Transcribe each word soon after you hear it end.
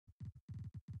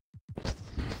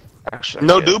Actually,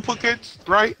 no duplicates,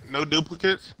 right? No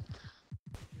duplicates.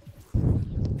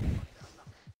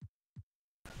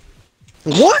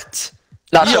 What?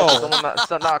 Nah, Yo.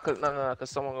 cause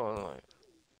someone going like.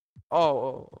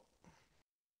 Oh,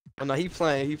 no, he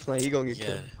playing. He gonna get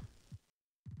killed.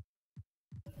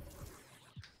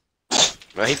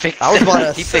 Bro, he picked. I was about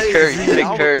to he say, picked Curry. He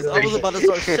picked Curry. I was about to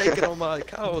start shaking on my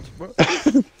couch, bro.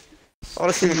 I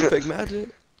wanna see you pick Magic.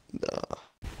 Nah.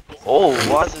 Oh,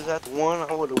 was is that the one?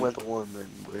 I would've went the one, man.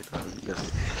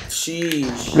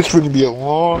 Sheesh. This would be a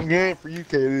long game for you,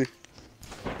 Katie.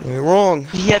 You ain't wrong.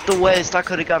 He had the West. I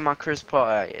could have got my Chris Paul.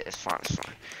 Yeah, it's fine. It's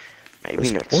fine.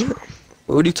 Maybe next.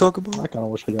 What do you talk about? I kind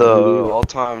of wish I got The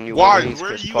all-time New Why? Orleans Where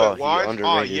Chris you Paul. at? Why? He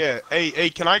underrated. Yeah. Hey,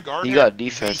 can I guard He him? got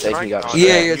defense. Can And he got. guard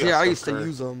Yeah, him? yeah. I so used to Curry.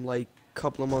 use them like a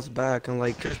couple of months back, and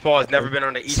like Chris Paul has never been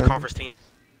on the East Conference team.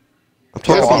 I'm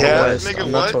talking Yes, about he has, West. nigga,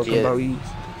 I'm not what? talking Yeah. about East.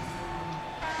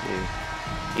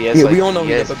 He has, Yeah, like, we all know he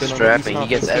he has never been on the strap East and he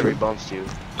gets Conference. every bumps too.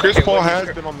 Chris Okay, Paul what has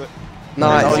is- been on the.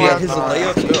 Nah, No, yeah, he his has not.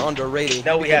 layups are underrated.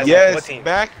 No, he has. What Yes, team?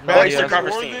 back Eastern when New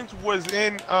Conference team. Orleans was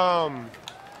in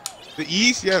the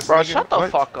East. Yes, Bro, nigga, shut the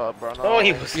what? fuck up, bro. No,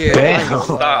 he was. Yeah. Damn.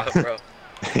 Stop, bro.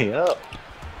 Yep.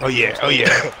 Oh yeah, oh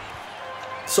yeah.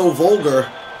 So vulgar.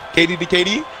 Katie to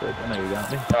Katie. Shit, I know you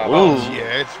got me. Ooh.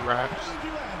 Yeah, it's raps.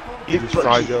 You just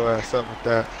fried your ass up with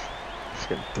that.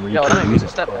 Shit, 3 Yo, that nigga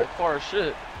threes. step back far as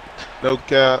shit. No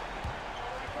cap.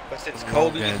 But since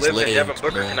Kobe man's lived with legs, Devin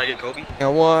Booker, man. can I get Kobe?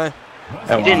 And one.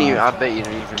 You didn't even. I bet you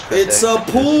didn't even. put It's that.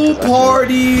 a pool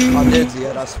party. I did,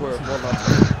 yeah, I swear.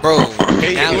 Bro,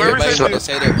 Hey, now whoever's everybody at gonna this-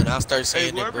 say that when I start Hey,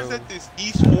 saying it, whoever's bro. at this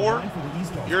East 4,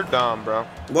 you're dumb, bro.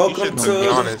 Welcome Be to.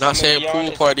 honest. Not saying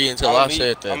pool party until I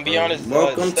said that. I'm be bro. honest.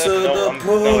 Welcome Steph, to no, the I'm-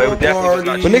 pool no, it definitely was party. not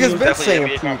But you. niggas been Definitely saying NBA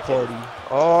pool commentator. party.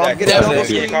 Oh, I'm That getting definitely double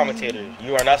NBA teamed. commentator.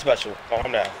 You are not special.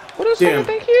 Calm down. What does Damn. someone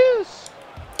think he is?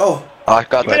 Oh, I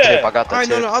got that Yeah. tip. I got that alright,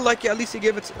 tip. no, I like it. At least you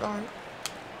give it to. Alright.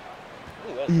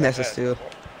 Ooh, that was That's a bad. steal.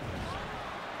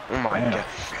 Oh my god.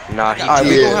 Nah, he Alright,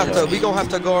 did. we gonna have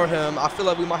to guard him. I feel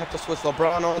like we might have to switch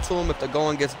LeBron onto him if the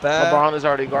going gets bad. LeBron is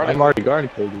already guarding. I'm already guarding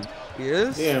KD. He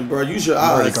is? Damn, bro, use your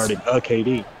I'm already eyes. guarding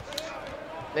KD.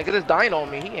 Nigga, this dying on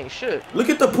me. He ain't shit. Look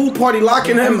at the pool party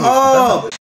locking him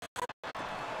up.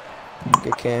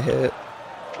 It can't hit.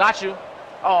 Got you.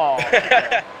 Oh.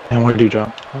 And what do you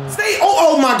drop? Stay.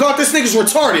 Oh my God, this nigga's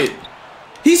retarded.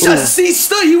 He just he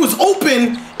stood. He was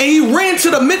open and he ran to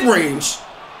the mid range.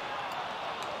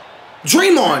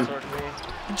 Dream on.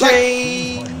 Like,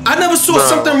 I never saw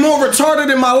something more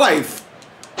retarded in my life.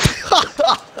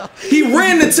 He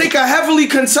ran to take a heavily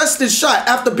contested shot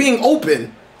after being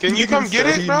open. Can you come get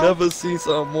it, He bro? never seen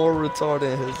something more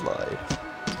retarded in his life.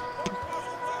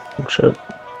 Oh shit.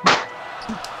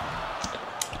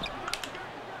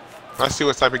 I see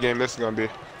what type of game this is gonna be.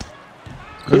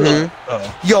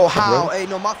 Yo, how? Hey,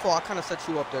 no, my fault. I kind of set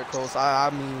you up there, Coles.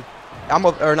 I mean, I'm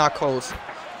up, or not Coles.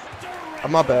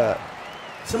 My bad.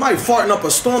 Somebody farting up a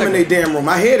storm in their damn room.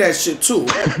 I hear that shit too.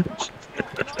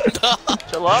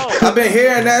 Chill out. I've been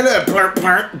hearing that. Blurp,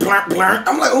 blurp, blurp, blurp.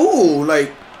 I'm like, ooh,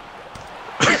 like.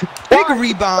 Big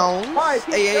rebound.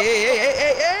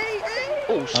 Hey.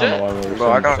 Oh I shit. don't know why we're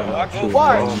Bro, I got. I go shooting.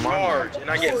 for a charge and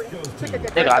I get.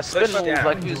 Nigga, I spin moves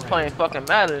like he was playing fucking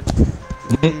Madden.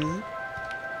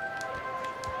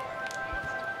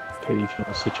 KD trying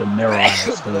to switch a mirror on that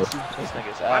stuff. This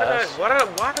nigga's Why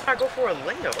ass. did I go for a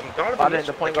layup? I'm guarding Why didn't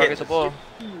the point guard get the ball?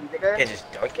 Can't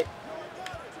just dunk it.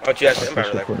 Why don't you ask him about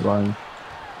Especially that? for the line.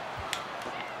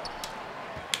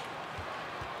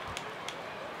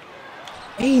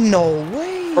 Ain't no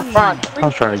way. I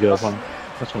was trying to get up on him.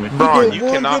 That's what I mean. Braun, did you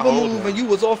one cannot dribble hold move him. and you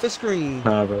was off his screen.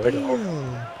 Nah, bro. I got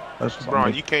Damn. That's just Braun,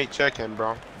 on me. you can't check him,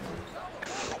 bro.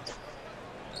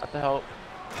 What the hell?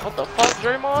 What the fuck,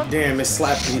 Draymond? Damn, it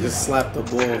slapped. He just slapped the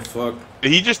ball. Fuck.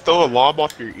 Did he just throw a lob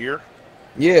off your ear?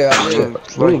 Yeah, I did.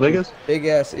 Little niggas? Big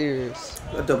ass ears.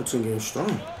 That double team game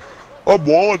strong. I'm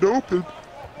wide open.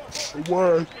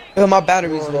 Why? My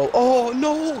battery's low. Oh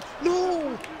no.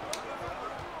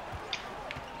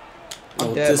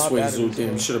 Oh, dead, this my way, battery's Zoo. Damn,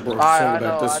 low. you should have brought the I phone know.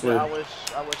 back this way. I wish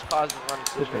Cos was running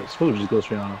this way. Smooth just goes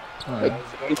straight on him. Alright.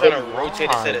 I'm trying to rotate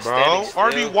instead of Bro,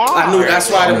 standing RB, why? I knew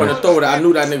that's why I didn't want to throw it. I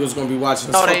knew that nigga was gonna be watching.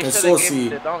 It's No, they fucking should have saucy. given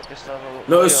the dunk and stuff.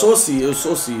 No, it's saucy. It was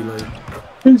saucy.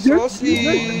 Like Saucy.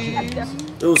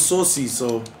 it was saucy.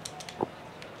 So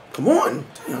come on.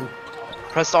 Damn.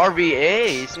 Press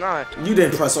RBA. It's not. You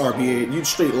didn't press RBA. You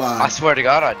straight I lied. swear to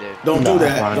God, I did. Don't do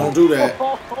that. Don't do that.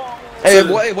 Hey,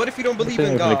 what if you don't believe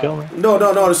in God?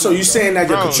 No. So you saying that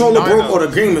your Bro, controller broke or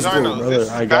the game is Dino, broke? Brother, this is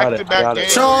I got it, I back-to-back got it.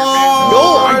 games.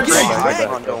 Charge! You're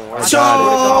Draymond, don't worry.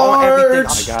 Charge! Everything. I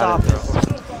got Stop it,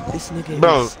 it. This nigga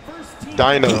Bro, is...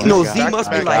 Dino. No, Z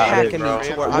must be like hacking me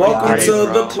to where Welcome to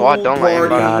the So I don't like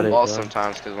party. ball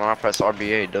sometimes because when I press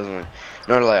RBA, it doesn't.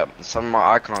 No, like some of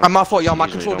my icons. My fault, y'all. My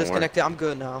usually control don't disconnected. I'm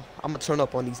good now. I'm gonna turn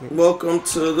up on these niggas. Welcome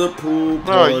to the pool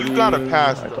Bro, party. you gotta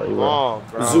pass the ball,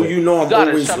 bro. Zoo, you know I'm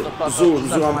gotta always shut the fuck up. Zoo,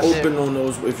 Suck I'm my open dick. on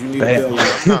those if you need a bill.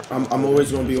 I'm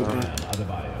always gonna be open.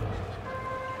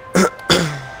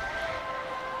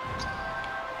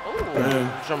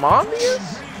 Jamon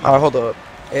is? Alright, hold up.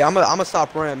 Hey, I'm gonna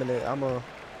stop ramming it.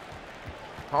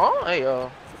 Huh? Hey,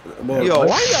 yo. Well, Yo,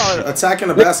 why y'all? attacking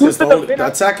the basket is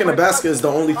the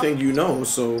only thing you know.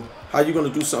 So how you gonna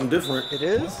do something different? It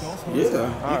is?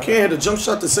 Yeah, you can't hit a jump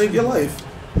shot to save your life.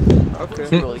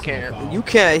 Okay. You really can't. You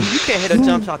can't hit a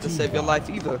jump shot to save your life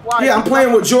either. Yeah, I'm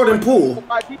playing with Jordan Poole.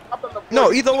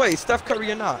 No, either way, Steph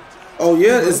Curry or not. Oh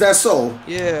yeah, is that so?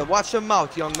 Yeah, watch your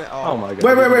mouth, young man. Oh my god.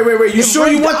 Wait. You sure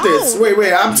you want this?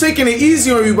 Wait. I'm taking it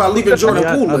easy on you by leaving Jordan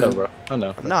Poole I know, in. bro. I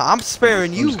know. Nah, I'm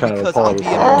sparing you just kinda because I'm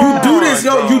being. You do this,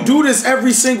 yo. You do this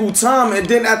every single time, and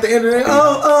then at the end of the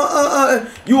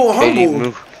day, you are Katie humble.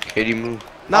 move. Katie move.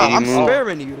 Nah, Katie I'm move.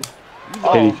 sparing you.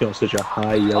 Katie, you feel such a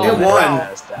high yellow. It won.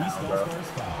 ass down, bro.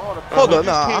 Hold up,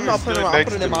 nah, I'm not putting. I'm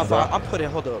putting it in my vibe. I'm putting.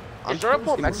 Hold up. Is Jordan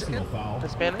Poole Mexican?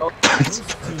 Hispanic?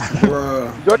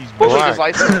 Bruh, Jordan Poole is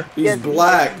licensed? he's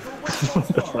black.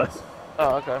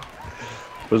 Oh, okay.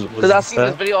 Was Because I seen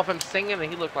this that? video of him singing and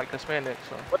he looked like Hispanic,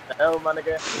 so. What the hell, my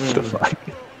nigga? The fuck?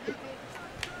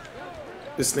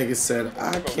 This nigga said,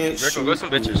 I can't Rico, shoot. go some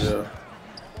bitches. Yeah.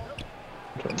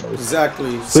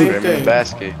 Exactly. Same thing.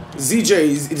 Basket.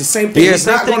 ZJ, the same thing. He's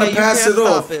not gonna pass it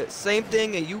off. Same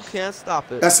thing, and you can't stop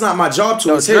it. That's not my job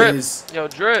to. It's drip. his. Yo,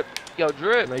 drip. Yo,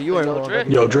 drip. Man, you ain't Yo, wrong. drip.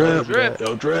 Yo, drip. Drip.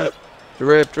 Yo, drip.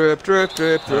 Drip, drip, drip,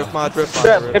 drip, drip, my drip, my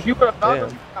drip. If you would have found Damn.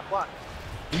 him, you got blocked.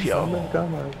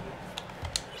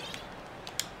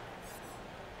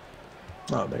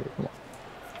 Oh, nigga, come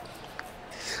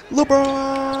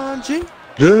LeBron G.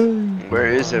 on. Where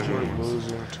is everyone?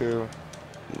 Losing too.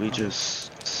 We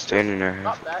just standing there.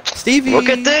 Stop that. Stevie. Look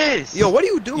at this. Yo, what are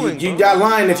you doing? Y'all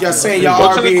lying if y'all saying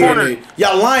y'all Go to the RB corner. in it.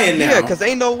 Y'all lying now. Yeah, cause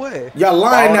ain't no way. Y'all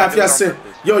lying Why now would if I y'all do it say, on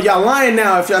purpose? yo, y'all lying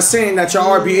now if y'all saying that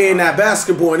y'all RBA in that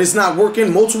basketball and it's not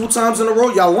working multiple times in a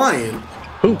row. Y'all lying.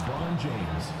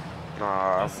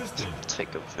 Nah,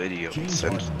 take a video and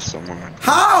send it to someone.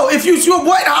 How? If you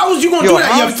what? How is you gonna Yo, do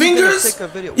that? how Your is you gonna fingers? take a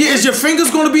video? Yeah, is your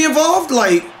fingers gonna be involved?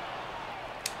 Like,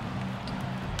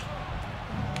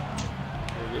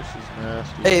 This is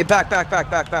nasty. Hey, back.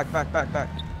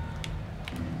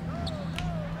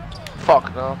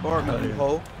 Fuck, no. Or me, you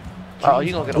hoe. Oh,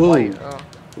 you gonna get a Ooh. white.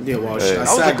 yeah, well, Hey. shit. That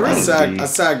was a green. I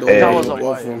sagged Hey. all That was a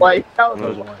off him. Wait, that That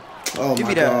was was one. Oh Give my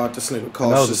me that. god, this nigga That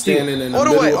calls was for a standing in the All the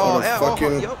middle way. of the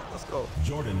fucking. Yup, let's go.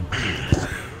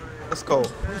 Let's go.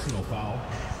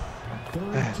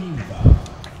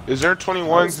 Is there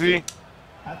 21, Z?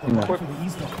 No,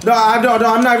 I don't.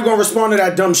 I'm not even gonna respond to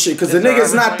that dumb shit because the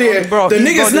nigga's not there. Bro, The he's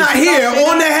nigga's gonna not just here stop saying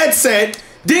on the that. headset.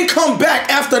 Then come back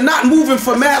after not moving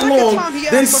for mad Second long. time he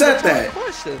Then asked said him a that.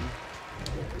 question.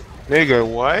 Nigga,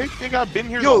 what? Nigga, I've been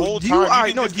here the whole do time. you, You alright,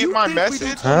 didn't no, just do get you my think we do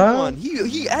message? 21?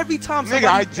 He every time. Nigga,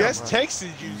 I somebody- just texted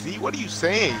you, Z. What are you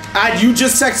saying? You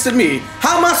just texted me.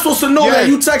 How am I supposed to know that Yes.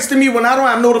 you texted me when I don't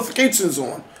have notifications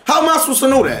on? How am I supposed to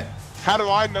know that? How do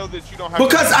I know that you don't have?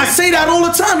 Because I say that all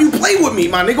the time. You play with me,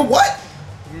 my nigga. What?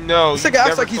 No. This you nigga acts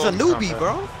never like he's a told me newbie, something.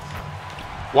 bro.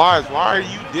 Why are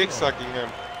you dick sucking him?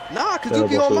 Nah, cause you be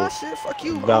Terrible on my fool. shit. Fuck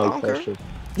you, bro. I Valid don't care. question.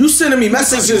 You sending me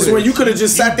messages when you could have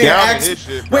just sat there down and to his asked.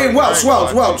 shit, bro. Wait,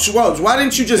 Welch. Why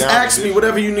didn't you just Down to ask his me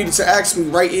whatever you needed to ask me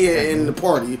right here in the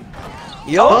party?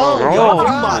 Yo, Oh. you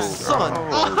my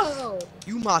son.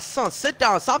 You my son. Sit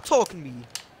down. Stop talking to me.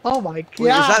 Oh my Wait, is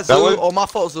that Zoo? That was- Oh, my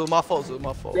fault, Zoo. My fault, Zoo.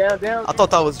 My fault. Damn. I thought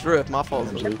that was Drip. My fault,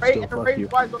 Zoo. Zoo, Ray still and fuck Ray you.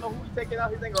 twice don't know who he's taking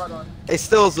out his anger out on. Hey,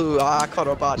 still Zoo. I caught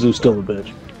her body. Zoo's still a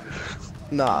bitch.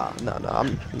 Nah. Nah,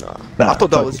 I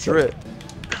thought that fuck was yourself. Drip.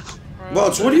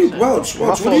 Welch, what are you? Welch,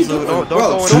 what are you doing? Don't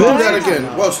Welch, go don't in do there. that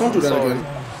again. Welch, don't do that again.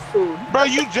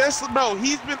 Bro,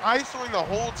 he's been isoing the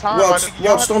whole time. Welch,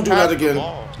 Welch, don't do that again.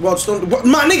 Welch, don't.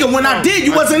 My nigga, when I did,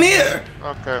 you wasn't here.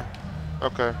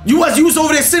 Okay. You was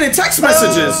over there sending text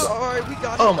messages. Alright, we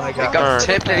got it. Oh my He god. got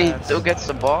tipped and he still gets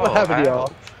the ball. What happened to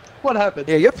y'all? What happened?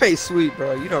 Yeah, your pay's sweet,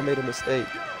 bro. You done made a mistake.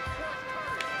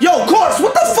 Yo, Course,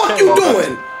 what the fuck you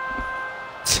doing?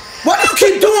 Why do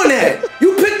you keep doing that?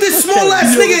 You pick this small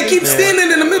ass nigga and keep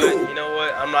standing in the middle. You know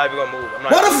what? I'm not even gonna move.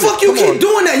 Why the fuck you keep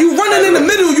doing that? You running in the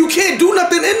middle. You can't do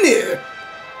nothing in there.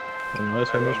 Let's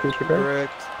have no speech repair.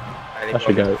 Correct. I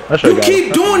should got it. I should You got keep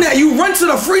it. doing that. You run to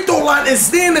the free throw line and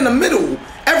stand in the middle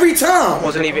every time.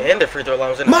 Wasn't even in the free throw line.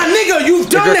 I was in the My nigga, you've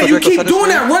done that. You keep doing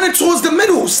that, running towards the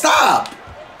middle. Stop.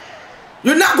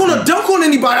 You're not gonna dunk on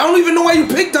anybody. I don't even know why you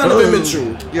picked Donovan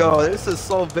Mitchell. Yo, this is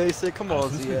so basic. Come on,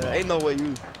 Zia. Ain't no way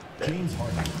you.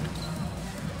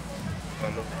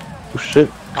 Oh shit.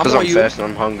 Because I'm fast and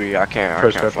I'm hungry, I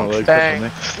can't function. Dang.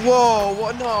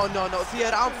 Whoa, no.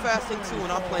 Zia, I'm fasting too,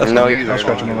 and I'm playing. No, you're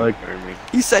scratching my leg.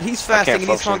 He said he's fasting and he's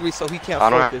function. hungry, so he can't I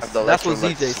don't focus. have the That's what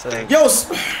electrolytes ZJ said.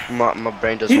 Yo, my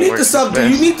brain doesn't you need work to stop. as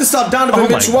fast. You need to stop Donovan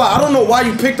Mitchell. Why? I don't know why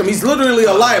you picked him. He's literally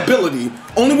a liability.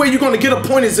 Only way you're gonna get a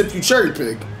point is if you cherry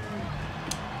pick.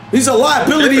 He's a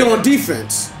liability on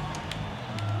defense.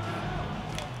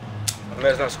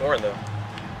 Man's not scoring though.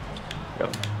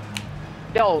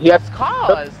 Yo, that's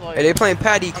cause. Like, Hey, they playing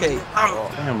patty cake.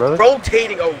 Damn, brother.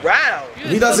 Rotating around.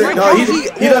 He doesn't know. He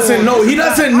doesn't know. He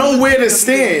doesn't know where to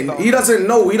stand. He doesn't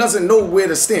know. He doesn't know where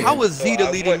to stand. How was Z the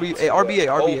leading? Hey, RBA.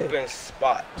 Open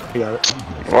spot. You got it.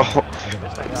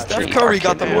 Oh. Steph Curry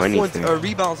got the I can't most do points anything.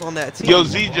 rebounds on that team. Yo,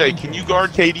 ZJ, can you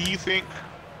guard KD, you think?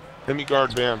 Let me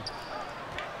guard Bam.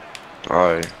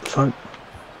 Alright. Fuck.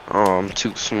 Oh, I'm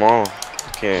too small.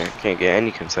 Can't get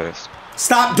any contest.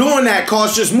 Stop doing that,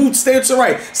 cause just move, stay to the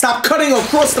right. Stop cutting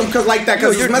across them, cause like that,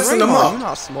 cause Yo, it's messing them Draymond, up. You're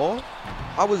not small.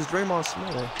 I was Draymond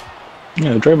small.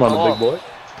 Yeah, Draymond, a big boy.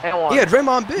 and one. Yeah,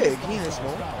 Draymond big. He ain't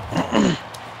small.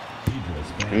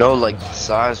 No, like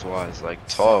size-wise, like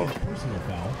tall.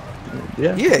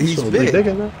 Yeah, Yeah, he's so big.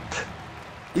 Isn't that?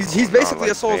 He's basically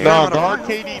like a soul big. No, fan. guard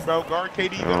KD, bro. Guard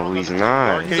KD. No, he's not.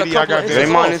 Guard He's a KD, I got couple this. inches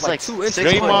Draymond off, is like 2 inches.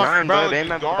 6'9", Draymond, bro. bro,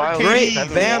 Bam at guard 5'11".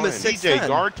 KD. Bam is CJ, 6'10".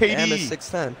 guard KD. Bam is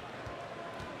 6'10".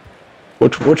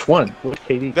 Which one? Which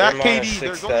KD? That Draymond is KD,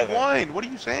 there's 6'7". only one. What are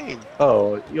you saying?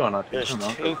 Oh, you are not. There's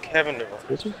two Kevin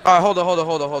Durant. All right, hold on.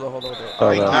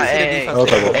 Oh, no. Hey,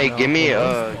 Okay. hey, give me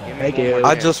Thank you. one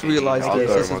I more just chance, realized I'll this.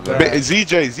 guard This my is guy. bad.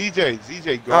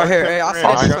 ZJ, guard Alright, here, hey, Kevin I'll Durant.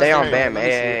 I'll I got stay on you. Bam. Let me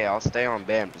see. Hey, I'll stay on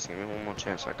Bam. Just give me one more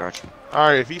chance. I got you.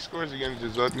 Alright, if he scores again,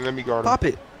 just let me guard him. Pop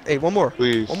it. Hey, one more.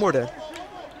 Please. One more then.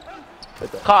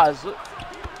 Cause,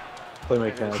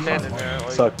 Playmaker. standing there.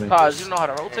 Like, Suck me. Cause, you know how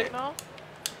to rotate now?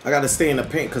 I gotta stay in the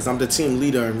paint because I'm the team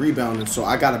leader in rebounding, so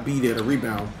I gotta be there to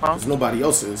rebound. Because nobody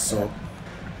else is. So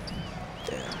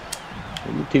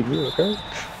You keep me okay?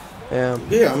 Damn.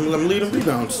 yeah, I'm leading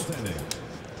rebounds.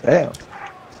 Damn.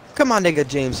 Come on, nigga,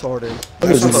 James Harden.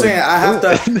 That's what I'm saying. I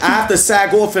have to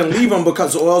sag off and leave him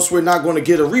because or else we're not going to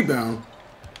get a rebound.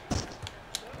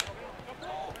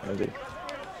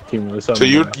 So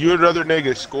you'd rather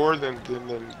niggas score than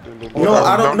No,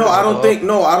 I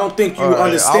don't think you Alright, I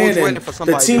was understanding. waiting for The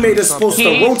somebody to teammate do is supposed to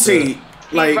something. rotate,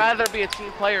 He'd like, rather be a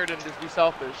team player than just be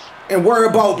selfish. and worry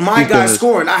about my guy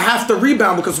scoring. I have to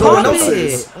rebound because no one else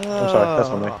is. I'm sorry, that's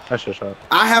on me. That's your shot.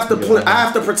 I have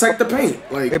to protect the paint.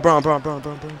 Like, Hey, Bron. I'm not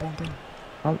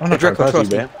trying to Draco, pass you,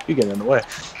 trust me. man. You getting in the way.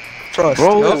 Trust.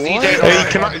 Bro, Yup. what? Hey,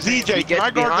 ZJ, He can I gets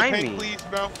guard the behind paint, me. please,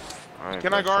 bro? Alright,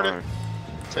 Can I that's guard fine. it?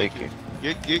 Take it.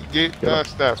 Get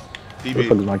Steph. Where the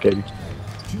fuck is DB. my KD?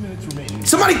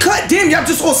 somebody cut. Damn, y'all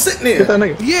just all sitting Get there.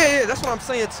 that nigga. Yeah, that's what I'm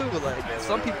saying too. Like,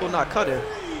 some people not cutting.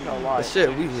 No But lie. shit,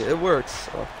 it works.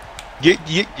 So.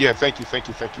 Yeah, thank you.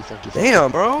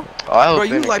 Damn, bro. I hope Bro,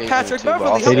 you like occasionally Patrick too, but Beverly.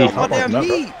 I'll Help stay out my on my damn bro.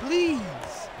 heat, please.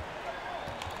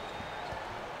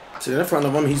 Sit in front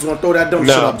of him. He's gonna throw that dumb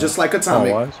No. shit up just like a Oh,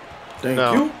 Tommy. wise. Thank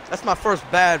No. you. That's my first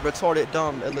bad, retarded,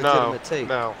 dumb, illegitimate take.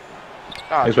 No.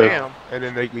 God He's right. damn. And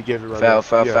then we give it right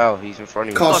Foul. He's in front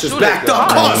of you. Cause is shoot backed it. up.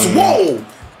 Cause, whoa.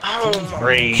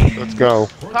 Let's go.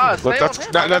 Cause, But stay on him.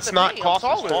 I got that's the not knee. I'm Costa's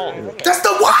taller. fault. That's the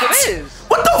what? It is.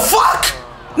 What the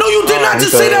fuck? No, you did not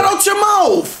just say that out your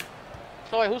mouth.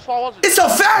 So wait, whose fault was it? It's a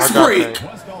fast I got break.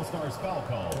 paint.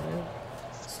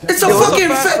 It's a Yo, it's a fucking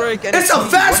fast break and it's it's a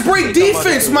fast break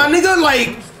defense, my nigga.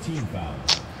 Like,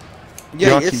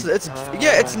 Yeah,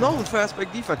 Yucky. it's no fast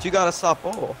break defense. You gotta stop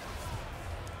ball.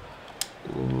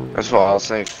 That's why I was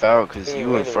saying foul, because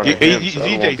you in front of him. So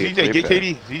it won't be a ZJ, get three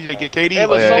KD. ZJ, get KD. It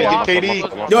was Yeah, so yeah, awesome. Get KD.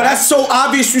 Come on. yo, that's so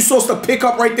obvious. You supposed to pick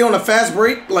up right there on a fast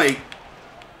break. Like,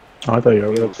 Oh, I thought you were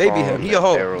over Baby him, he a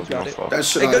hoe. Arrows, Got my it. fault. that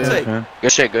shit. Hey, out good there. take. there.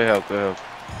 Good shit, good help, good help.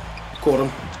 Caught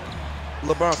him.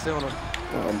 LeBron, stay on him.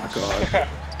 Oh my god.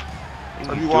 What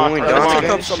are you Doing watching? Let's Dante? pick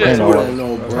up some Shit. I Jordan.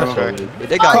 don't know, bro. Okay.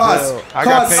 They got Cause, good. I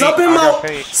got paint. sub him I got out.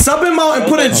 paint. Sub him out and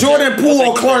put in Jordan Poole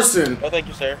or Clarkson. No, thank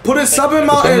you, sir. Put in sub him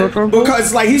out and,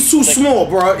 because like he's too small,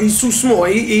 bro. He's too small.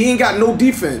 He ain't got no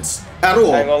defense at I ain't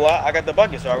all. gonna lie, I got the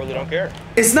bucket, so I really don't care.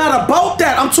 It's not about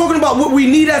that. I'm talking about what we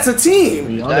need as a team.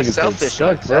 Y'all That's niggas getting selfishness.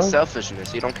 stuck, bro. That's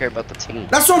selfishness. You don't care about the team.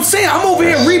 That's what I'm saying. I'm over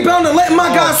here rebounding, letting my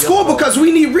guys score because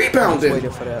we need rebounding.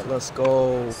 Waiting for that. Let's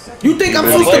go. You think I'm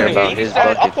You really supposed care to? about his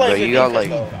I'm bucket, playing but good you got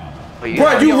defense, like. though. But you Bro,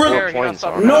 got you like really- 4 points.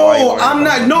 No, I'm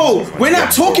not. No, we're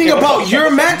not talking about your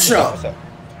matchup.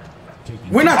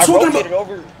 We're not I talking rotated about.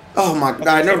 over. Oh my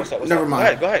God! Never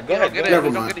mind. Go ahead. Never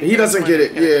mind. He doesn't get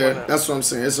it. Yeah, that's what I'm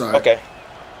saying. It's alright. Okay.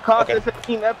 It's a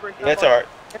team effort. That's alright.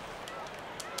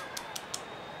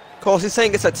 Cause he's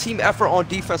saying it's a team effort on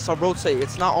defense to rotate.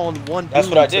 It's not on one dude That's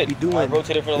what I to be did. doing. I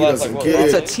rotated for the He last doesn't like get what?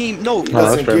 it. It's a team. No, He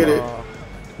doesn't get it.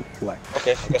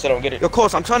 Okay, I guess I don't get it. Of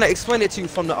course, I'm trying to explain it to you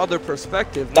from the other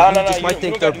perspective. No, You just might you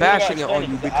think don't they're gotta bashing it on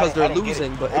you because they're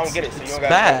losing, but I don't get it. So it's you don't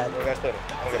bad.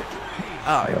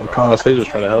 Connor, he's just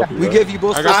trying to help you. We give you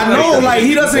both. I know, like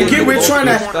he doesn't get. We're trying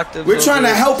to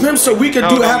help him so we can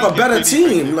have a better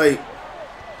team. Like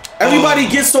everybody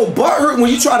gets so butthurt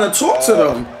when you try to talk to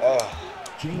them.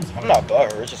 I'm not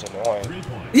butthurt. It's just annoying.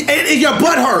 Your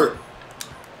butt hurt.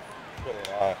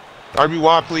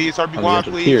 RB1, please. RB1,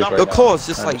 please. Of course,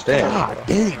 just like that. God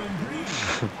damn.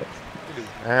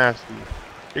 Nasty.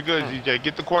 You're good, DJ.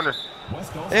 Get the corner.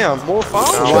 Damn, more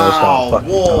fouls. Wow.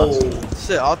 Whoa.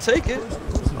 Shit, I'll take it. He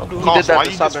did that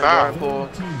to Southern Pool.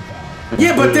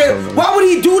 Yeah, but why would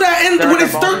he do that? When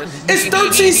it's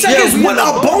 13 seconds with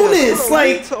a bonus.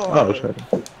 Like, Oh shit.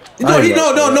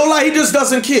 no, like he just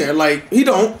doesn't care. Like he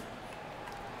don't.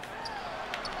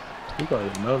 You probably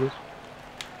didn't notice.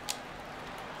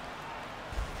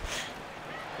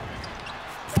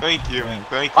 Thank you.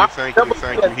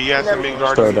 He hasn't been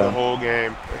guarding the whole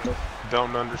game.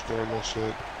 Don't understand that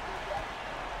shit.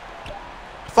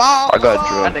 Foul. I got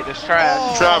drilled. That nigga's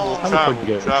trash. Travel.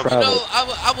 You know,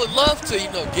 I would love to,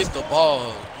 get the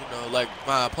ball, like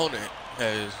my opponent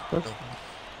has.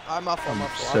 My fault.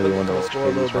 Silly one of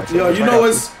those. Yo,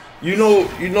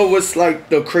 you know what's like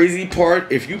the crazy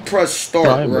part? If you press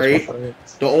start, right?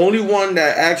 The only one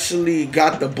that actually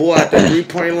got the ball at the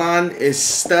 3-point line is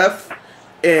Steph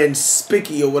and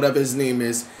Spicky or whatever his name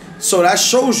is. So that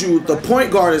shows you the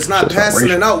point guard is not passing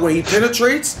it out when he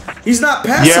penetrates. He's not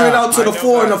passing it out to the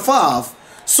 4 and the 5.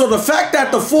 So the fact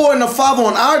that the 4 and the 5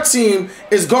 on our team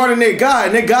is guarding their guy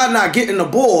and their guy not getting the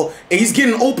ball and he's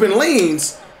getting open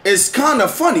lanes is kind of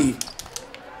funny.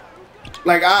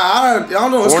 Like I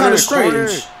don't know, it's kind of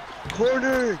strange.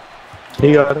 Corner.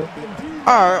 He got it.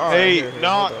 All right. Hey,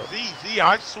 no, Z,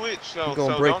 I switched, so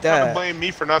don't try to blame me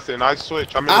for nothing. I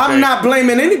switched. I'm not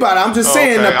blaming anybody. I'm just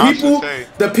saying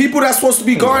the people that's supposed to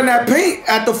be guarding that paint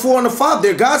at the 4 and the 5,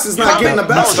 their guys is not getting the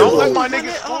basketball. Don't let my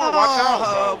niggas score. Watch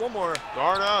out, bro. One more.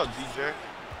 Guard up, DJ.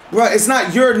 Bro, it's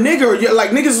not your nigga. Like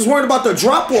niggas is worried about the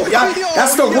drop off.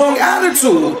 That's the wrong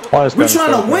attitude. We're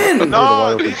trying to win.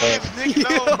 No, this shit's niggas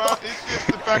know about. It's just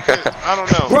the fact that I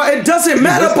don't know. Bro, it doesn't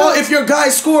matter about if your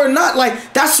guys score or not.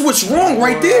 Like that's what's wrong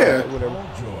right there.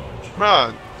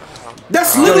 Bro,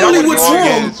 that's literally what's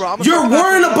wrong. You're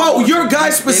worrying about your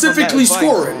guys specifically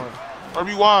scoring.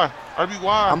 RB1.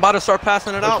 I'm about to start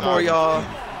passing it out more, y'all.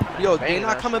 Yo, they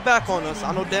not coming back on us.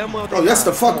 I know damn well. Oh, yes,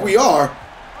 the fuck we are.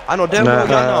 I know damn well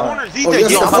y'all know. Oh,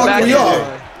 yes, the fuck we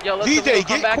are. Yo, let's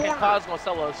come back and Cos gonna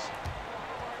sell us.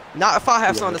 Not if I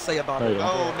have something to say about it.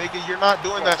 No, nigga, you're not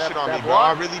doing that shit on me, bro.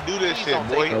 I really do this shit,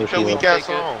 boy. Get your weak ass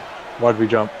on. Why'd we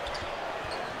jump?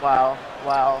 Wow.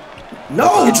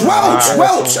 No,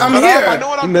 Welch, I'm here.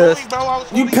 You missed.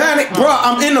 You panicked, bro.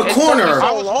 I'm in the corner.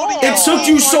 It took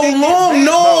you so long.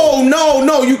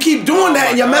 No. You keep doing that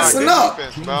and you're messing up.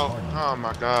 Oh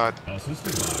my God.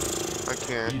 I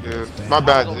can't, dude. My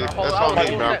bad, dude. That's on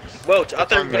me, bro. Welch, I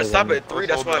thought you were gonna stop at 3.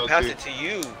 That's why I passed it to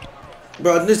you.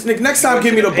 Bro, next time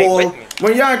give me the ball.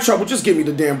 When y'all in trouble, just give me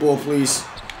the damn ball, please.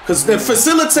 Because the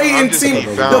facilitating team,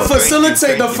 the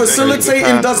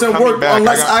facilitating doesn't work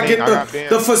unless I get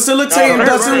the facilitating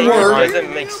doesn't work.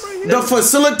 The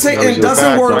facilitating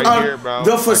doesn't work.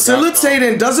 The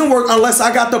facilitating doesn't work unless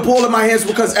I got the ball in my hands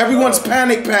because everyone's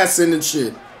panic passing and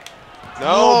shit.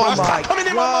 No, bro, stop coming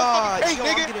in my motherfucking paint,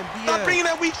 nigga. Stop bringing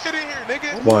that weak shit in here,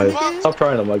 nigga. Why? Stop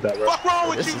trying him like that, bro. Fuck wrong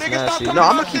with you, nigga? Stop coming No,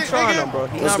 I'm in my gonna keep shit, trying nigga. him, bro.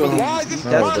 He's Let's not go. really. Why is this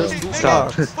That's my just shit,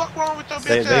 stop. nigga? Fuck wrong with your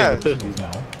They bitch ass? in the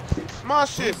 50s. It's my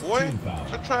shit, boy. Put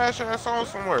your trash ass on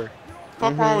somewhere.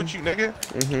 Fuck wrong with you, nigga?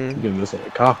 You getting this like a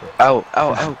copper. Out.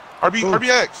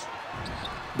 RBX.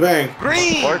 Bang.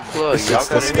 Green. This is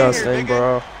disgusting,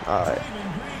 bro. Alright.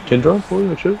 Kendra, pull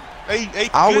your shoot.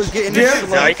 I was getting this.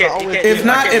 If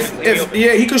not,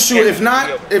 yeah, he could shoot. If not,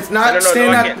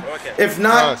 stand at. If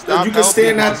not, you can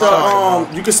stand at the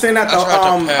You can stand at the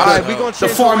Alright, we gonna the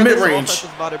far mid range.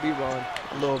 About to be run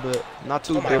a little bit, not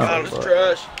too big.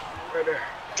 Trash. Right there.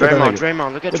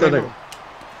 Draymond, look at Draymond.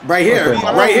 Right here.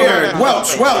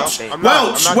 Welch,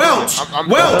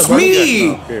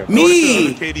 me.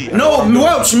 No,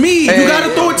 Welch, me. You gotta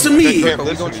throw it to me.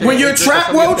 When you're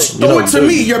trapped, Welch, throw it to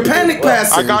me. You're panic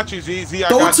passing. I got you, Z.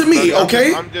 Throw it to me,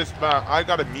 okay? I'm just, I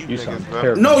gotta mute niggas,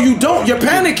 bro. No, you don't. You're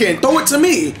panicking. Throw it to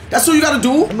me. That's what you gotta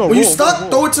do. When you stuck,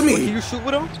 throw it to Can me. you shoot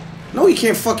with him? No, he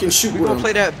can't fucking shoot with him.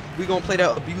 We gonna play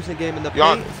that abusing game in the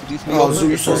Y'all- paint. Oh, Zoo,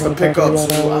 you're supposed to pick up.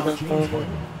 Zoo.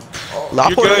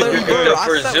 You're good, you're good.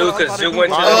 For Zoo, because Zoo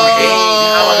went to the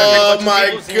Oh game.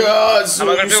 my God, Zoo,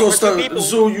 How am I you gonna do it supposed with two to, people?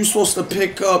 Zoo, you supposed to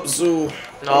pick up, Zoo. No,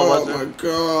 Oh wasn't. my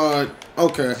God.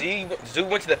 Okay. Zoo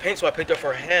went to the paint, so I picked up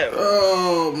for him.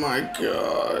 Oh my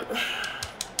God.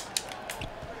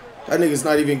 That nigga's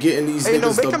not even getting these Hey, no,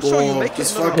 niggas make the him show you, ball. make it-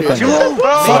 Just no, no, fuck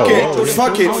it. no.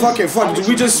 Fuck it. Do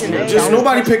we just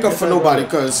nobody pick up for nobody?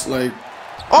 Cause like,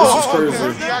 this is crazy.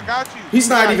 Okay, I got you. He's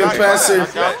not Yeah, even I got you. passing. I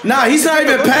got you. Nah, he's not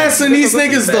even passing these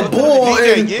niggas the ball,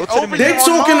 DJ, and get over they're here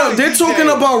talking. online, They're talking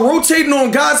DJ. about rotating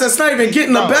on guys that's not even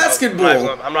getting the I'm basketball.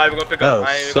 not even gonna pick up.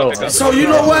 I ain't even gonna pick up. So you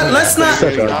know what? Let's not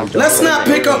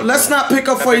pick up. Let's not pick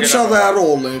up for each other at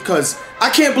all, then, cause I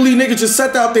can't believe niggas just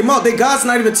set out their mouth. They guys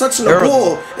not even touching the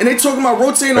ball, and they talking about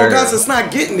rotating on guys that's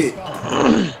not getting it.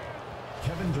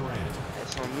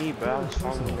 That's on me, bro. I was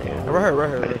falling there.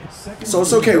 Right here. So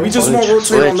it's okay. We just won't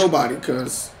rotate on nobody,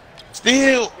 cause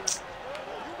Still.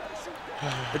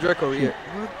 Draco, yeah.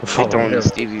 They throwing the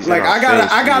Stevies like in our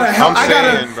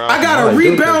I gotta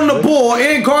rebound the ball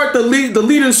and guard the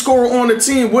leading scorer on the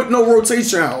team with no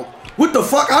rotation help. What the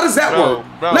fuck? How does that work?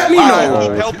 Let me Why do you know.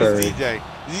 keep helping ZJ?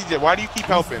 ZJ, why do you keep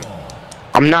helping?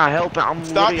 I'm not helping. I'm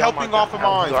Stop literally on helping my off of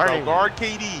guard. I'm mine, bro. guarding. Guard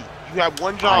KD. You have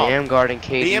one I job. am guarding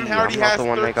KD. DM already I'm not has the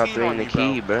one that got 13 three in on the you,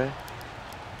 key, bro.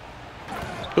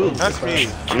 That's me.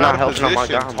 I'm not helping on my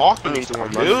guy. I'm Talking talking to to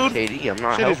him, dude. dude. KD. I'm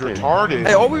not Shit is helping. retarded.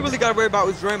 Hey, all we really gotta worry about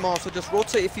is Draymond, so just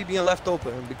rotate if he being left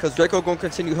open, because Draco gonna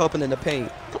continue helping in the paint.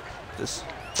 That's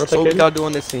all we gotta do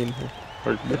on this team.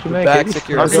 Back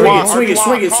secure. Swing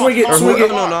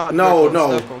it. No.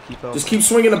 Steph gonna keep helping. Just keep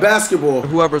swinging the basketball.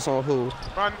 Whoever's on who.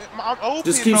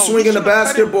 Just keep swinging the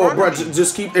basketball, bro.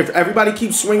 Just keep. If everybody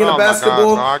keeps swinging the Oh my God,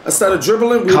 basketball dog. instead of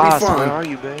dribbling, we'll be Cost, where fine. are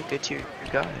you, bro? Get to your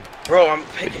guy. Bro, I'm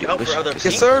picking up for other Yes,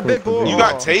 teams. sir, big boy. You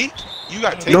got tape? You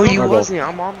got tape? No, you over? wasn't.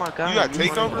 I'm on my guy. You got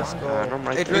takeover? I'm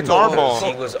right Hey, there. It's our ball.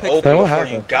 He was Pick- open Hey, what before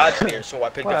happened? you got here, so I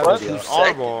picked up for 2 It's our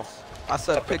seconds. ball. I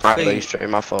said pick Alright, you fade. straight.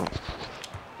 My fault.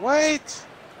 What?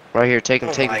 Right here. Take him.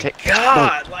 Oh Take him. my Take.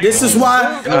 God! Like, This is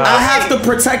why I have to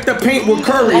protect the paint with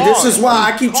Curry. This is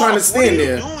why I keep trying to stand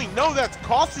there. What are you doing? No, that's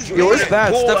Costa's Yo, it's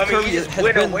bad. Well, Steph I mean, Curry you just has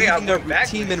went been away, I leading went the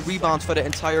team in backwards. rebounds for the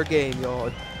entire game,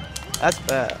 y'all. That's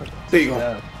bad. There you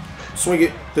go. Swing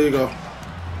it. There you go.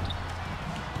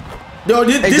 Yo,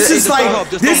 this just is don't like help,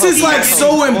 just this don't is help. like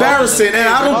so embarrassing, and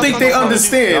I don't think they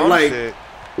understand. Like,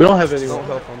 We don't have anyone. Don't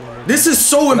help him. this is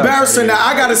so embarrassing that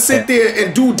I gotta sit there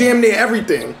and do damn near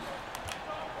everything.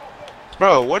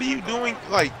 Bro, what are you doing?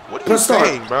 Like, what are you Press start.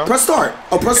 saying, bro? Press start.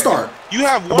 Oh, press start. You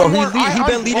have Bro, one he more.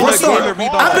 been leading Press the game start. in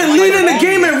rebounds. I've been leading the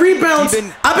game in rebounds.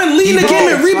 I've been leading the game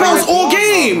in rebounds all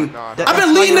game. I've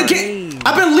been leading the game.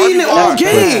 I've been leading it all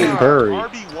game. Curry.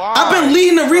 I've been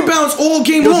leading the rebounds all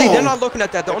game Yo, see, they're long. not looking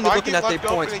at that. They're If only I looking get at their left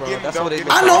open points, bro. again, That's don't what they get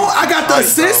look I at. know. I got the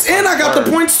assists and I got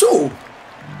the points too.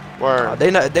 Word.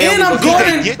 They not. They And only I'm looking at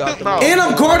guarding. Get the- bro.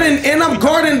 And I'm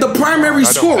guarding the primary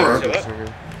scorer.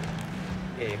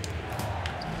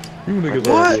 You niggas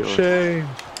What? are shame.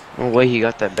 No way he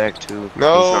got that back too.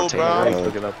 No, He's not taking bro. it.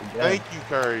 Looking up again. Thank you,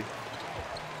 Curry.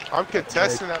 I'm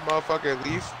contesting that motherfucker at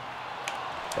least.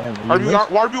 Damn, you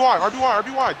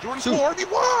RBY. Jordan Poole,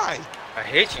 RBY. I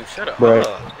hate you. Shut up. Right.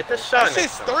 Get the shot. That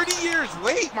shit's 30 years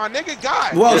late, my nigga.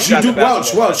 God. Welch, you got do the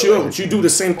basketball, Welch, you do the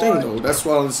same thing though. That's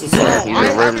why it's just Bro, like, He's I a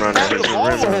rim haven't runner. had He's the a ball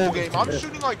rim the runner. whole game. I'm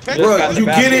shooting like Bro, bro, Texas. you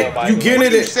get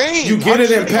it saying? you get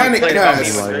it in I'm panic Played about me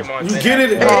pass. with Draymond You Green. get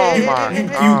it,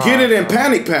 you get it in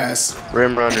panic pass.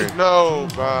 Rim runner. No,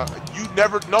 bro. You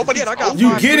never. Nobody's. I got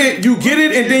You get it, and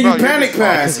then you Bro, you're panic just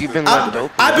pass. You've been left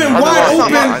open. I've been I've wide been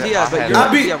open. Yeah, but you're I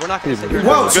not, be- yeah, we're not gonna sit here.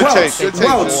 Welch, Good take, good take.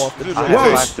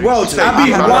 Welch, I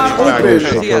be wide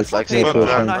open. Yeah, fuck Like, Tatum. look,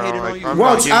 I'm not hating on you.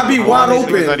 Welch, I be wide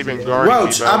open.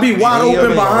 Welch, I be wide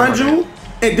open behind you,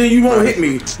 and then you won't hit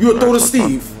me. You'll throw to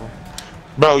Steve.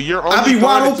 Bro, you're only I be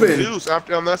wide throwing it to open. Zeus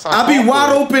after unless I be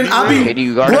wide open. I be, KD,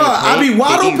 you guarding bruh, the I be paint?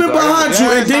 wide KD, you open guarding behind the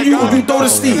you, and then you throw to Get out of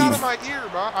Steve. my ear,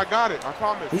 bro. I got it. I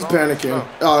promise. He's No, panicking. no.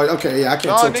 Oh, okay, yeah, I can't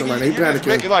No, talk to him nigga, right now. He's you're just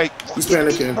making, panicking. like, He's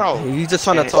panicking. bro. He's just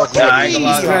trying to talk. Nah, I ain't gonna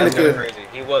lie. He's That was panicking. crazy.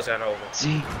 He was that over.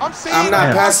 See, I'm saying I'm not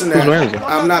that. passing Who's winning? that.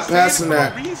 I'm not passing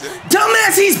that. Reason.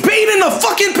 Dumbass, he's baiting the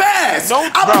fucking pass. No,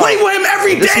 I bro. play with him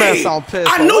every This man day. sound pissed.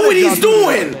 I Why know what did he's y'all do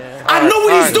doing. that, man? I know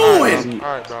what he's doing.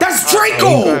 Alright, bro. That's Alright,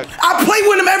 Draco. bro. I play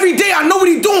with him every day. I know what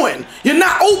he's doing. You're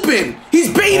not open. He's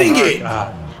baiting it.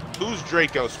 Who's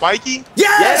Draco? Spiky?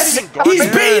 Yes! He's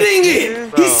baiting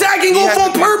it! He's sagging off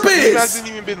on purpose! He hasn't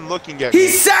even been looking at me.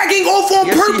 He's sagging off on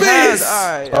purpose!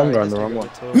 I'm going the wrong one.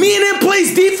 Me and him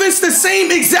plays defense the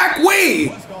same exact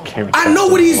way! I know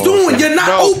what he's doing. You're not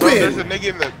open.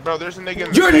 Bro, there's a nigga in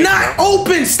the You're not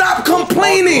open. Stop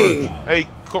complaining. Hey,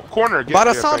 corner. By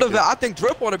the sound of it, I think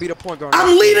Drip want to be the point guard.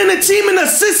 I'm leading the team in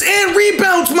assists and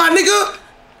rebounds, my nigga.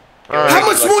 How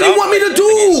much more do you want me to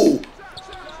do?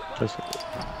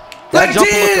 Like,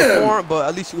 damn. Form, but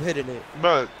at least you hitting it.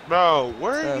 Bro,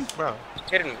 where are you, bro?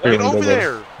 Hitting. Get over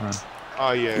there.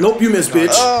 Oh yeah. Nope, you missed,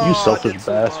 bitch. You selfish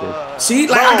bastard. See,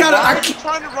 like I keep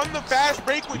trying to run the fast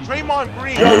break with Draymond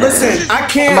Green. Yo, listen, I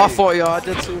can't. My fault, y'all. I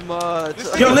did too much.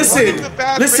 Yo, listen.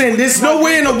 There's no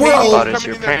way in the world. I thought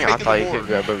you could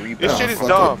grab a rebound. This shit is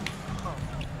dumb.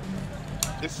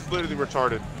 This is literally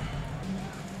retarded.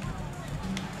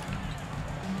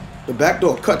 The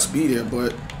backdoor cuts be there,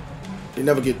 but they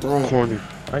never get thrown. Corny.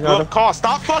 I got him. Call.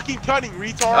 Stop fucking cutting,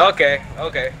 retard. Okay.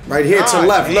 Right here to the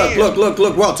left.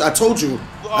 Look, Welch. I told you.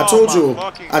 Look, I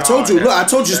told you.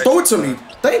 Just throw it to me.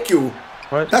 Thank you.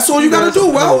 What? That's all you gotta do,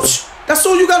 Welch. That's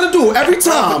all you gotta do every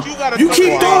time. You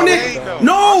keep throwing it.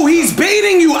 No, he's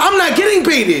baiting you. I'm not getting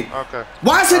baited. Okay.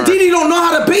 Why is it Didi don't know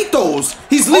how to bait those?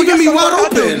 He's leaving me wide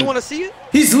open. You want to see it?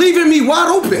 He's leaving me wide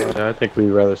open. I think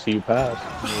we'd rather see you pass.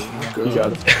 You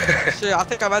got it. Shit, I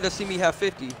think I'd rather see me have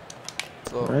 50.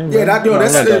 So. Yeah, that's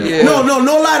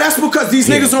no lie. That's because these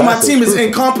niggas on my team is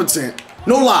incompetent.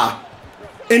 No lie.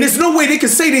 And there's no way they can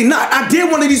say they not. I dare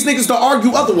one of these niggas to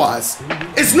argue otherwise.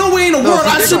 It's no way in the world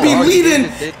I should be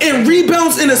leading in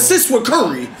rebounds and assists with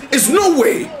Curry. It's no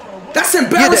way. That's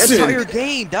embarrassing. Yeah, the entire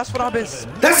game. That's what I've been.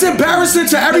 That's embarrassing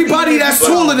to everybody that's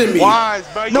taller than me.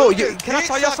 No, can I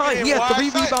tell y'all something? He had 3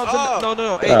 rebounds.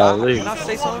 No. Hey, can I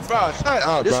say something?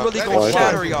 This really gonna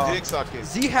shatter y'all.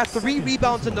 Z had 3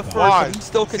 rebounds in the first, and he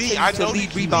still continues to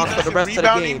lead rebounds for the rest of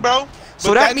the game.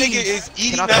 So that means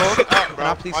can I talk? Can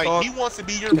I please talk? He wants to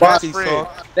be your best friend.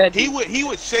 He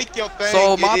would shake your thing.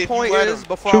 So my point is,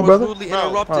 before I was rudely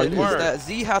interrupted, is that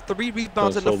Z had 3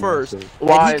 rebounds in the first, and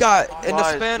he got in the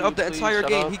span of the entire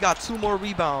game, he got 2 more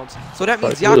rebounds. So that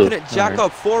means y'all couldn't jack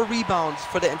up 4 rebounds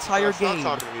for the entire game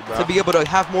to be able to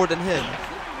have more than him.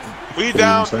 We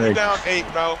down 8,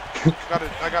 bro.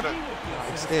 I gotta.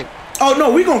 Oh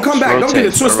no, we gonna come back. Don't get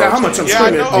it twisted. How much I'm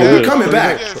screaming? Oh, we coming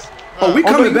back. Oh, we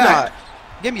coming back.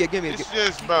 Give me. It's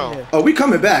just, bro. Oh, we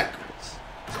coming back.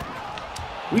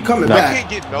 We coming back. I can't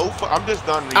get no. I'm just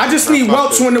done. I just need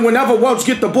Welch whenever Welch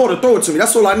get the ball to throw it to me.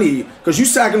 That's all I need. Cause you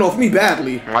sagging off me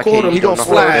badly. Call him. He gonna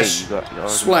splash.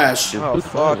 Oh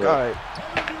fuck! All right.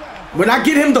 When I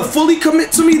get him to fully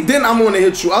commit to me, then I'm gonna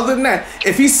hit you. Other than that,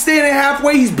 if he's standing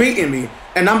halfway, he's baiting me,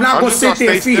 and I'm not gonna sit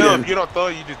there and feed him. If you don't throw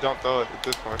it, you just don't throw it at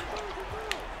this point.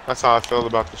 That's how I feel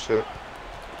about the shit.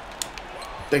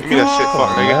 Give me that shit,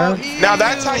 fuck, nigga. Now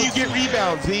that's how you get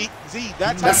rebounds, Z.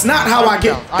 That's not how I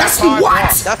get. That's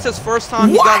what? That's his first time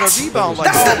he got a rebound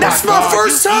like that. That's my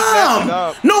first time.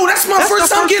 No, that's my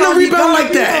first time getting a rebound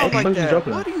like that.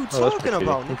 What are you talking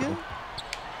about, nigga?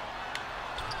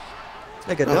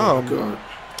 Nigga, dumb.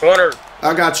 Corner.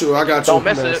 I got you. Don't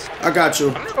miss it. I got you.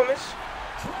 I'm not gonna miss.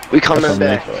 We coming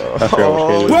back.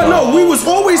 Well, no, we was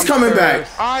always coming back.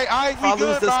 I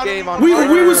lose this game. We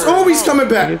was always coming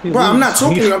back. Bro, I'm not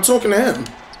talking to you. I'm talking to him.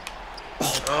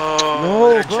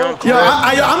 No, bro. Yo,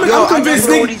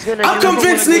 I'm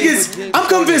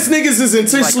convinced niggas is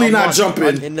intentionally not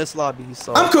jumping. In this lobby,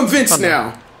 so I'm convinced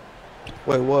now.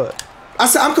 Wait, what? I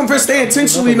said I'm convinced they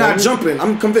intentionally not jumping.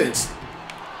 I'm convinced.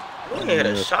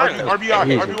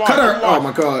 RBI. Cut her. Oh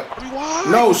my god.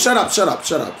 No, shut up.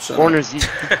 Corner Z.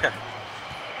 Shut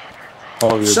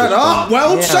up.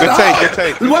 Well, shut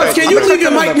up. Welch, can you leave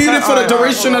your mic muted for the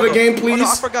duration of the game,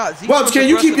 please? Welch, can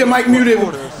you keep your mic muted?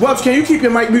 Welch, can you keep your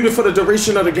mic muted for the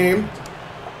duration of the game?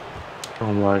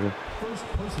 Oh my god.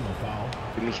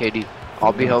 Give me KD.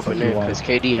 I'll be helping him because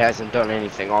KD hasn't done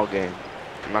anything all game.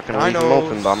 I'm not gonna leave him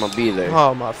open, but I'm gonna be there.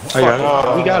 Oh my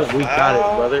fuck. We got it,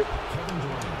 brother.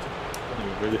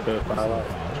 Really good foul out.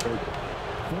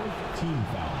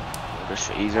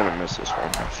 He's gonna miss this one.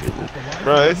 I feel it.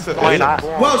 Bro, it's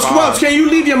Welch, can you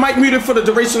leave your mic muted for the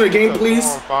duration of the game, please?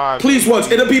 Please, Welch.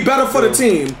 It'll be better for the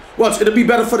team. Welch, it'll be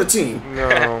better for the team.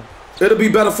 No. It'll be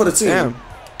better for the team. Damn.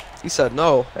 He said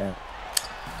no. Damn.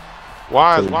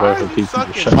 Why is he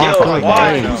sucking?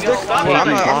 Why? I'm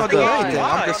not doing anything.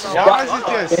 I'm just. Why is he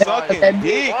just sucking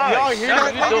dick? Y'all hear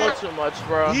that? You doing too much,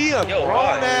 bro. He a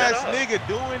grown ass nigga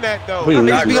doing that though. I mean,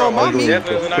 be on mommy. You a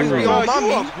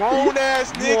grown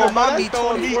ass nigga. On mommy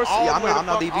 24. I'm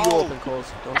not leaving you open,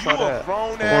 Coles. Don't try that. You a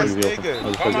grown ass nigga.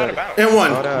 And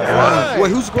one.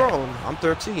 Wait, who's grown? I'm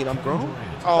 13. I'm grown.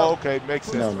 Oh, okay, makes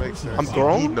sense. Makes sense. I'm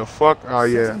grown. The fuck? Oh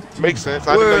yeah, makes sense.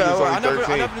 I didn't know you was only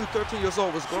 13. I never knew 13 years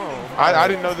old was grown. I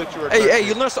didn't know that you were. 13. Hey,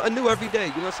 you learn something new every day.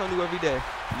 You learn something new every day.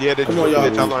 Yeah, come on, y'all.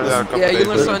 Yeah, you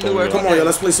learn something new every day. Come on, y'all.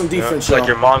 Let's play some defense, y'all. Like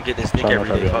your mom get this dick every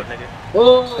day, fuck nigga.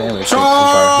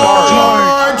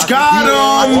 Charge! Got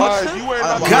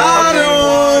him! Got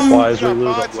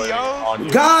him!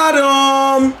 Got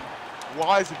him!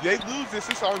 Wise, if they lose this,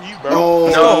 it's on you, bro. Oh,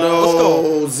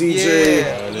 no,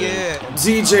 ZJ. Yeah.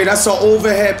 ZJ, that's an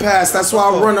overhead pass. That's why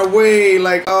I run away.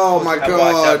 Like, oh my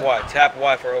God. Tap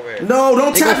Y for overhead. No,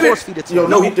 don't tap it. Yo,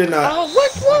 no, he did not. Oh,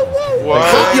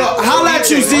 what? Yo, holla at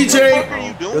you,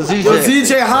 ZJ. Yo,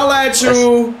 ZJ, holla at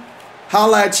you.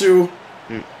 Holla at you.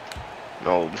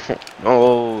 No. Give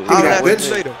me that,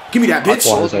 bitch. Give me that, bitch. I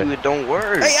told you it don't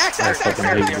work. Hey, X.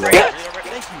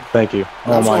 Thank you.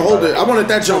 Oh my God. Hold it. I wanted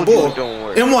that jump ball.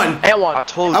 M1. I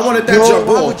told you. I wanted that jump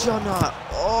ball. Why would y'all not?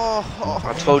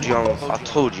 I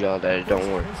told y'all that it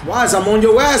don't work. Wise, I'm on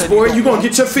your ass, boy. You gonna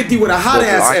get your 50 with a hot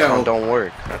ass L. Don't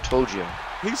work. I told you.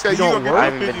 He said you gonna get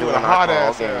that 50 with a hot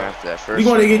ass L. You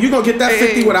gonna get that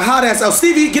 50 with a hot ass L.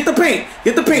 Stevie, get the paint.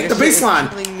 Get the paint. The baseline.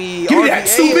 Give me that,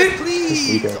 stupid.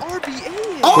 Please, RBA.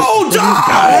 Oh,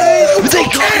 dog! It's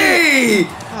okay!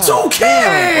 It's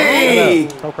okay!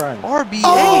 RBA!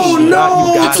 Oh,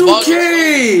 no!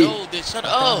 2K! No, then shut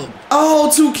up.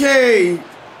 Oh, 2K!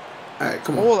 Alright,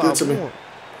 come on. Give it to me.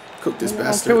 Cook this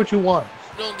bastard. Say what you want.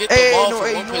 Don't get the ball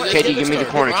from one position. KD, give me the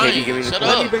corner. KD, give me the corner.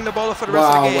 Let me bring the ball up for the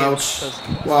rest of the game.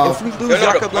 Welch. Wow. If we lose,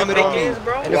 y'all can blame it on me. And if we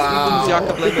lose, y'all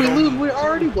can blame it on me. If we lose, we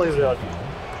already blamed it on you.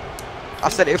 I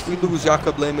said if we lose, y'all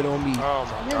could blame it on me. Oh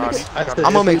my God.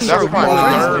 I'm gonna make sure.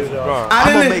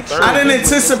 I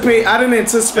didn't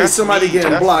anticipate somebody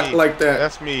getting blocked like that.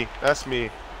 That's me.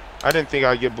 I didn't think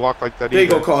I'd get blocked like that either. There you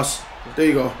go, Koss. There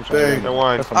you go. Bang.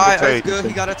 Alright, that's good.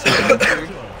 He got a take.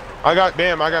 I got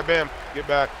Bam. Get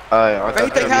back. If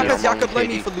anything happens, y'all could blame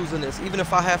me for losing this, even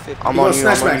if I have 50. He's gonna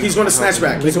snatch back. He's gonna snatch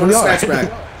back. He's gonna snatch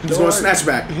back. He's gonna snatch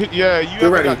back. Yeah, you get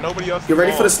ready. Got nobody else. Get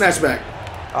ready for the snatch back.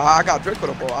 I got Drake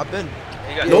with the ball. I've been.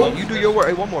 Nope. You do your work.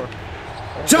 Hey, one more.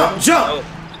 Jump.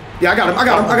 Yeah, I got him.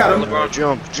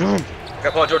 Jump.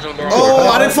 Oh,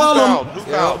 I didn't follow him.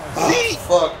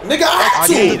 Fuck. Nigga, I had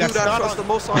to.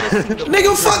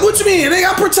 Nigga, fuck what you mean? Nigga,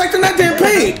 I'm protecting that damn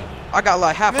paint. I got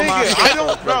like half of my. I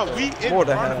don't, bro. We in front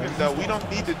of him though. We don't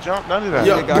need to jump. None of that.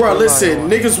 Yo, bro, listen.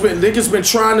 Niggas been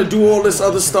trying to do all this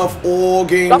other stuff all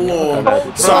game long.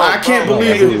 So I can't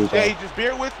believe it. Hey, just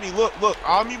bear with me. Look.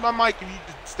 I'll mute my mic if you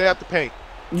just stay at the paint.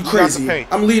 You crazy?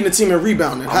 I'm leading the team in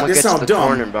rebounding. This sound dumb.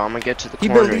 Corner, bro. I'm gonna get to the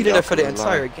corner. He been leading it for the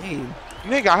entire game.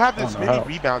 Nigga, I have as many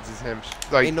rebounds as him.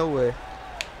 Like, ain't no way.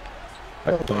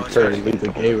 That's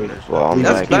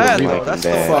bad, though. That's so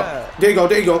bad. There you go.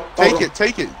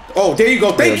 Take it. Oh, there you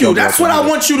go. Thank you. That's what I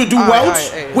want you to do, Welch.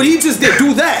 What he just did,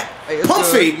 do that. Pump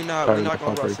fake. We're not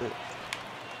gonna rush it.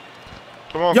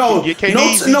 Come on, yo,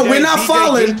 no, we're not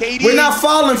fouling. We're not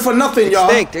fouling for nothing, y'all.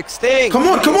 Extinct. Come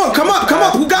up.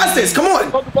 Who got this? Come on.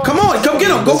 Come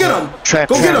get him. Go get him. Trap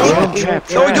him.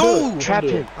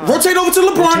 Rotate over to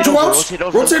LeBron, Joel.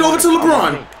 Rotate over to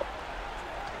LeBron.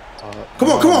 Come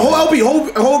on. Hold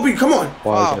LB. Come on.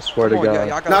 Wow, I swear to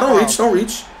God. Nah, don't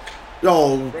reach.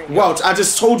 Yo, Welch, I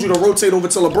just told you to rotate over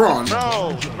to LeBron.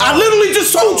 No. I literally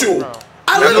just told you.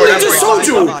 I literally just told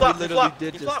you. He literally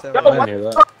did just tell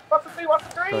me. Watch the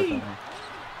three.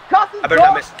 I better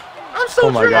not miss. I'm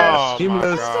so dragged. He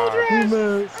missed.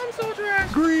 I'm so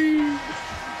dragged. Green. Go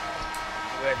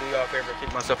ahead, do y'all a favor.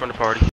 Kick myself from the party.